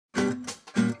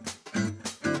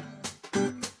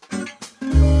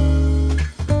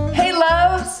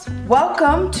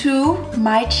welcome to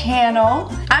my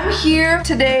channel. I'm here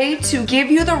today to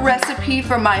give you the recipe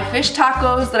for my fish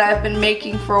tacos that I've been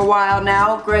making for a while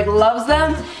now. Greg loves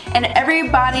them, and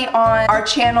everybody on our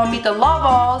channel, Meet the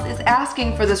Lawballs, is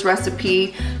asking for this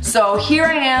recipe. So here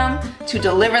I am to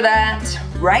deliver that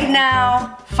right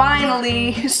now,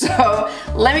 finally. So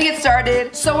let me get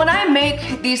started. So when I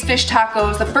make these fish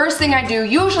tacos, the first thing I do,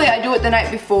 usually I do it the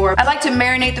night before. I like to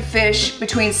marinate the fish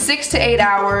between 6 to 8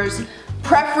 hours.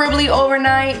 Preferably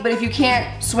overnight, but if you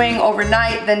can't swing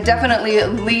overnight, then definitely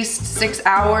at least 6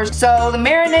 hours. So the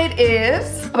marinade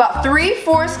is about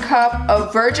 3/4 cup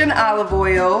of virgin olive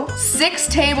oil, 6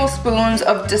 tablespoons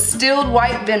of distilled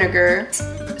white vinegar,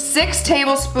 6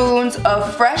 tablespoons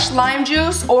of fresh lime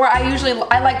juice, or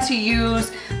I like to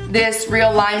use this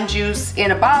real lime juice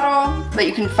in a bottle that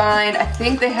you can find. I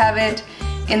think they have it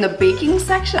in the baking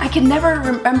section. I can never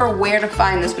remember where to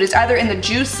find this, but it's either in the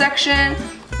juice section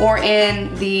or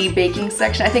in the baking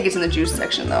section. I think it's in the juice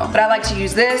section though. But I like to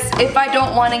use this if I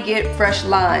don't want to get fresh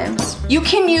limes. You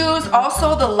can use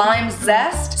also the lime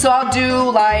zest. So I'll do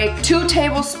like 2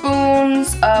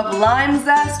 tablespoons of lime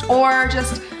zest, or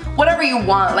just whatever you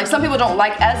want. Like some people don't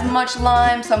like as much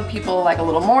lime, some people like a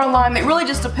little more lime. It really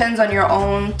just depends on your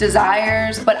own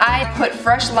desires. But I put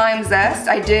fresh lime zest.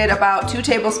 I did about 2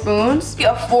 tablespoons.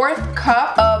 A 1/4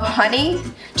 cup of honey,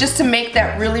 just to make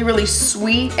that really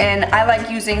sweet. And I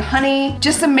like using honey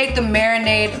just to make the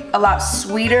marinade a lot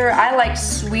sweeter. I like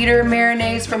sweeter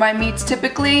marinades for my meats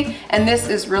typically, and this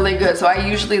is really good. So I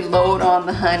usually load on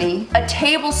the honey. A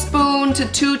tablespoon to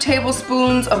 2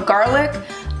 tablespoons of garlic.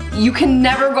 You can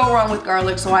never go wrong with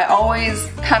garlic, so I always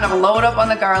kind of load up on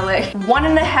the garlic.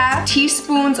 1½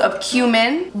 teaspoons of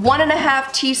cumin,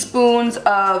 1½ teaspoons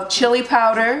of chili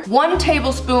powder, 1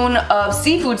 tablespoon of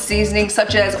seafood seasoning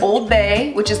such as Old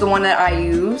Bay, which is the one that I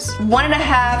use,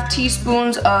 1½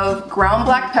 teaspoons of ground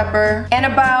black pepper, and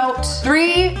about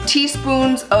 3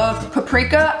 teaspoons of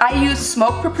paprika. I use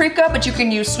smoked paprika, but you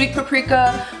can use sweet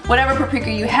paprika, whatever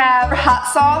paprika you have. Hot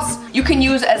sauce, you can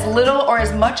use as little or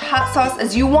as much hot sauce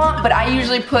as you want, but I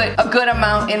usually put a good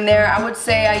amount in there. I would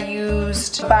say I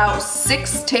used about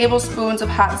 6 tablespoons of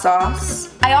hot sauce.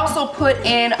 I also put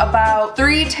in about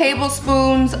 3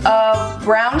 tablespoons of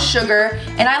brown sugar,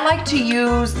 and I like to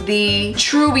use the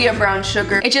Truvia brown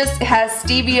sugar. It just has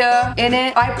stevia in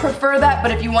it. I prefer that, but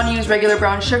if you want to use regular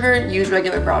brown sugar, use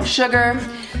regular brown sugar.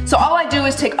 So all I do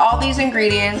is take all these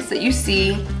ingredients that you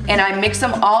see and I mix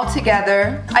them all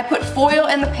together. I put foil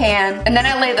in the pan, and then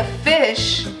I lay the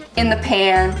fish in the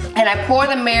pan, and I pour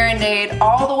the marinade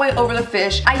all the way over the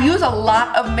fish. I use a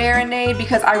lot of marinade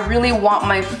because I really want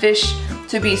my fish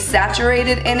to be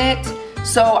saturated in it.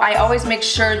 So I always make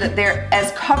sure that they're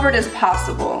as covered as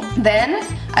possible. Then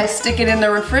I stick it in the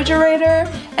refrigerator,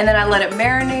 and then I let it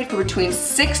marinate for between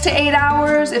 6 to 8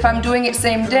 hours if I'm doing it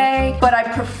same day, but I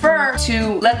prefer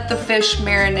to let the fish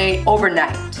marinate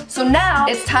overnight. So now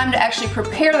it's time to actually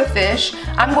prepare the fish.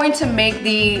 I'm going to make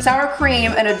the sour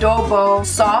cream and adobo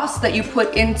sauce that you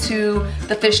put into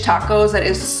the fish tacos. That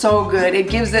is so good. It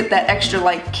gives it that extra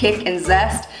like kick and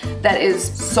zest that is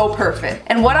so perfect.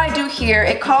 And what I do here,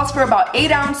 it calls for about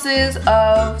 8 ounces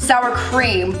of sour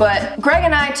cream, but Greg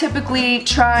and I typically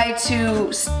try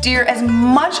to steer as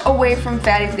much away from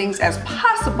fatty things as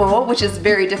possible, which is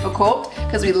very difficult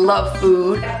because we love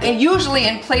food. And usually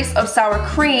in place of sour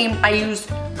cream, I use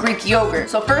Greek yogurt.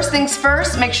 So first things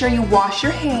first, make sure you wash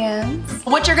your hands.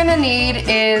 What you're gonna need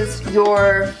is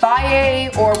your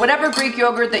Fage or whatever Greek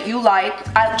yogurt that you like.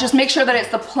 Just make sure that it's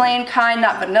the plain kind,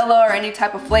 not vanilla or any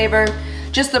type of flavor.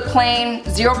 Just the plain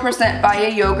 0%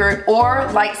 Fage yogurt, or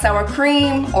light sour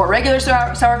cream, or regular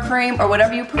sour cream, or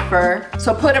whatever you prefer.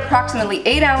 So put approximately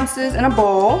 8 ounces in a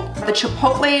bowl. The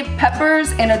chipotle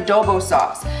peppers and adobo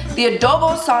sauce. The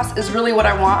adobo sauce is really what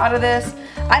I want out of this.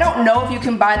 I don't know if you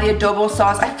can buy the adobo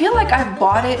sauce. I feel like I've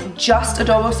bought it just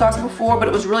adobo sauce before, but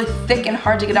it was really thick and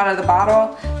hard to get out of the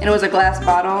bottle, and it was a glass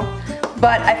bottle.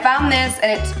 But I found this, and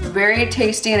it's very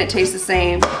tasty, and it tastes the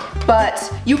same.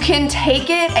 But you can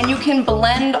take it and you can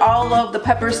blend all of the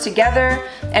peppers together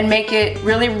and make it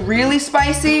really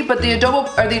spicy, but the adobo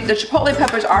or the chipotle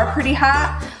peppers are pretty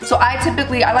hot. So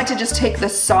I like to just take the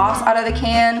sauce out of the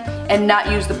can and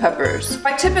not use the peppers.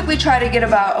 I typically try to get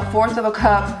about 1/4 of a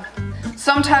cup,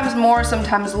 sometimes more,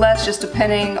 sometimes less, just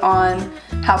depending on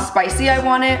how spicy I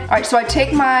want it. Alright, so I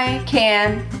take my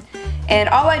can, and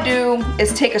all I do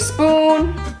is take a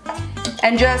spoon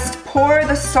and just pour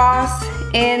the sauce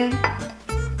in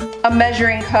a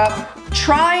measuring cup,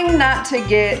 trying not to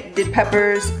get the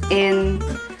peppers in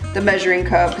the measuring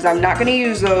cup because I'm not going to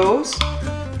use those.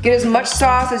 Get as much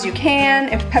sauce as you can.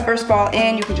 If peppers fall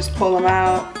in, you can just pull them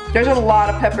out. There's a lot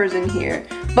of peppers in here.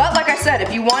 But like I said,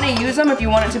 if you want to use them, if you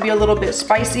want it to be a little bit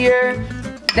spicier,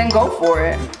 then go for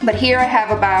it. But here I have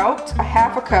about a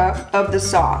half a cup of the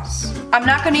sauce. I'm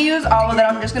not going to use all of it,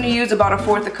 I'm just going to use about a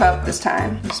fourth a cup this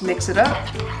time. Just mix it up.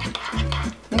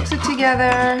 Mix it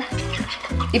together.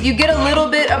 If you get a little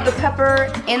bit of the pepper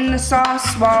in the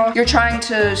sauce while you're trying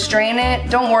to strain it,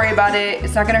 don't worry about it.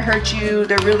 It's not going to hurt you.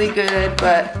 They're really good,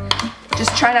 but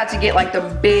just try not to get like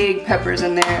the big peppers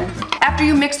in there. After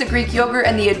you mix the Greek yogurt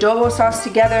and the adobo sauce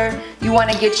together, you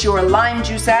want to get your lime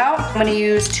juice out. I'm going to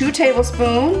use 2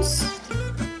 tablespoons.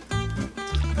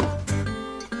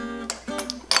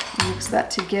 Mix that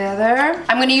together.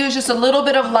 I'm going to use just a little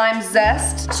bit of lime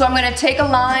zest. So I'm going to take a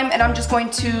lime and I'm just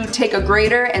going to take a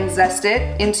grater and zest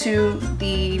it into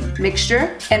the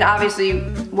mixture. And obviously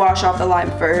wash off the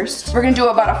lime first. We're going to do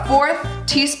about a 1/4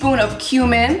 teaspoon of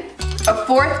cumin. A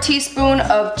 1/4 teaspoon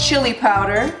of chili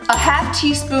powder, a 1/2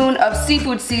 teaspoon of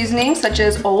seafood seasoning such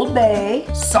as Old Bay,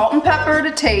 salt and pepper to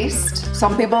taste.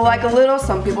 Some people like a little,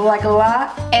 some people like a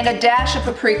lot, and a dash of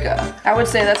paprika. I would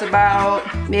say that's about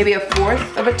maybe a 1/4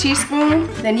 of a teaspoon.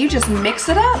 Then you just mix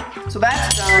it up. So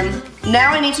that's done.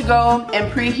 Now I need to go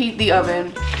and preheat the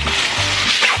oven.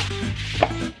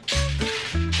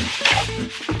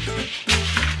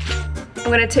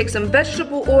 I'm gonna take some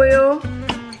vegetable oil,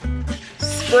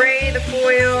 spray the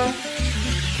foil,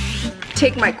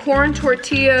 take my corn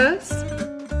tortillas,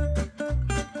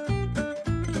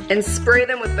 and spray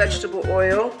them with vegetable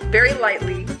oil, very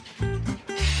lightly.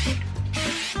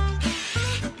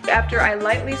 After I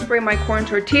lightly spray my corn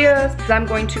tortillas, I'm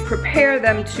going to prepare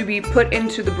them to be put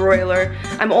into the broiler.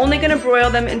 I'm only gonna broil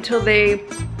them until they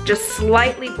just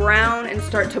slightly brown and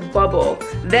start to bubble.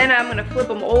 Then I'm gonna flip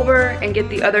them over and get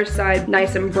the other side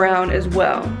nice and brown as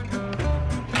well.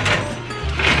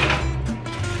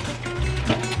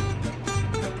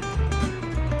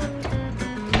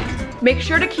 Make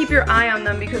sure to keep your eye on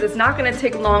them because it's not gonna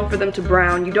take long for them to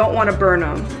brown. You don't wanna burn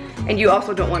them, and you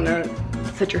also don't wanna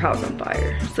set your house on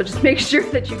fire. So just make sure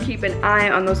that you keep an eye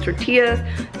on those tortillas.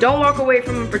 Don't walk away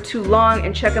from them for too long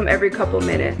and check them every couple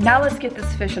minutes. Now let's get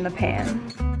this fish in the pan.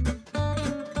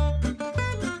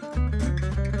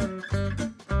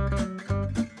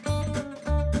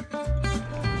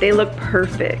 They look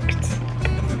perfect.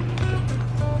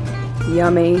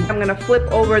 Yummy. I'm gonna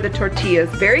flip over the tortillas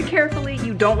very carefully.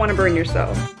 You don't want to burn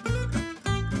yourself.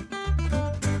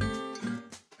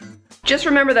 Just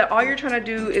remember that all you're trying to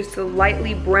do is to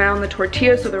lightly brown the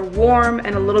tortillas so they're warm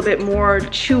and a little bit more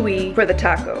chewy for the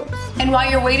tacos. And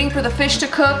while you're waiting for the fish to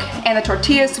cook and the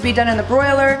tortillas to be done in the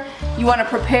broiler, you want to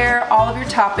prepare all of your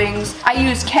toppings. I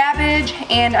use cabbage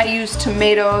and I use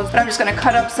tomatoes, but I'm just going to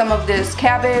cut up some of this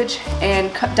cabbage and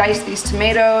dice these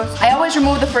tomatoes. I always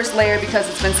remove the first layer because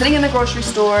it's been sitting in the grocery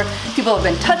store, people have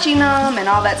been touching them and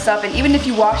all that stuff, and even if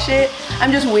you wash it,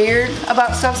 I'm just weird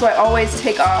about stuff, so I always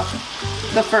take off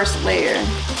the first layer.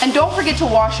 And don't forget to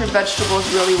wash your vegetables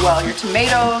really well. Your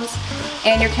tomatoes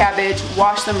and your cabbage,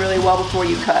 wash them really well before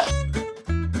you cut.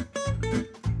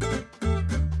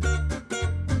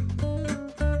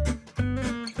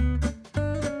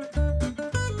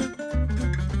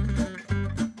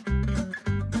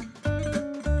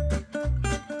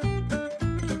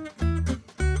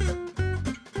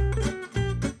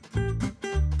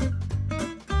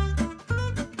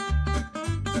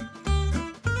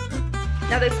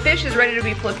 Now the fish is ready to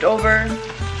be flipped over.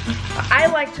 I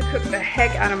like to cook the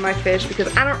heck out of my fish because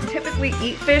I don't typically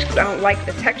eat fish because I don't like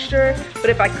the texture, but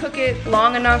if I cook it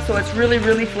long enough so it's really,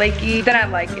 really flaky, then I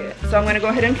like it. So I'm gonna go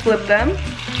ahead and flip them.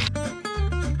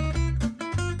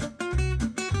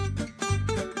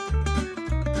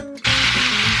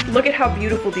 Look at how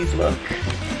beautiful these look.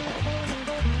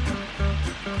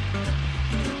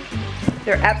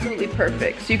 They're absolutely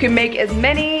perfect. So you can make as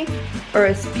many or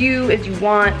as few as you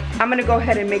want. I'm gonna go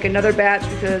ahead and make another batch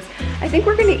because I think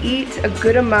we're gonna eat a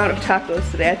good amount of tacos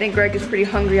today. I think Greg is pretty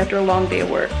hungry after a long day of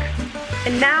work.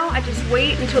 And now I just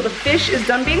wait until the fish is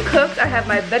done being cooked. I have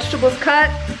my vegetables cut,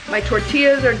 my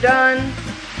tortillas are done,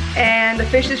 and the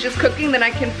fish is just cooking. Then I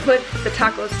can put the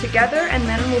tacos together and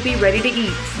then we'll be ready to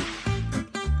eat.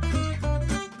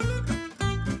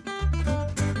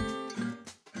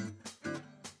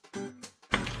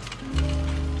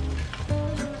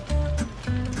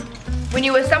 When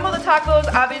you assemble the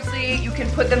tacos, obviously you can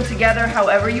put them together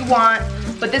however you want,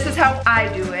 but this is how I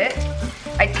do it.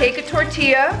 I take a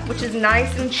tortilla, which is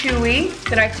nice and chewy,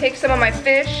 then I take some of my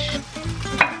fish,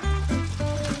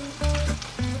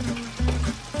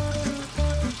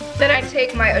 then I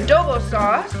take my adobo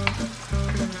sauce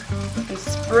and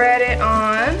spread it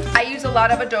on. I use a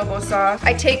lot of adobo sauce.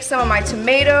 I take some of my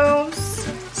tomatoes,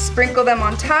 sprinkle them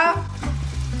on top.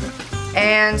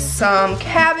 and some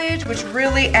cabbage, which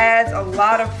really adds a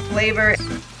lot of flavor.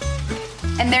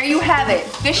 And there you have it,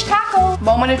 fish taco.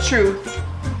 Moment of truth.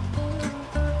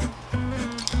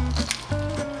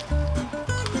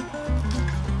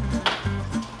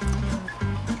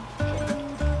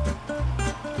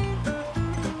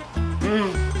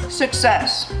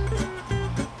 Success.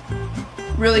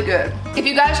 Really good. If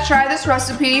you guys try this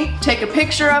recipe, take a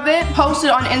picture of it, post it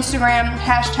on Instagram,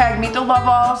 hashtag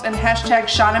 #MeetTheLoveAlls and hashtag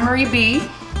ShannaMarieB.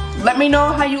 Let me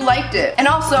know how you liked it. And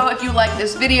also, if you like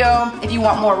this video, if you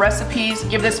want more recipes,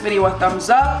 give this video a thumbs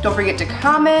up. Don't forget to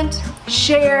comment,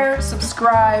 share,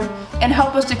 subscribe, and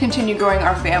help us to continue growing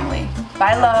our family.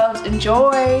 Bye loves,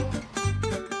 enjoy.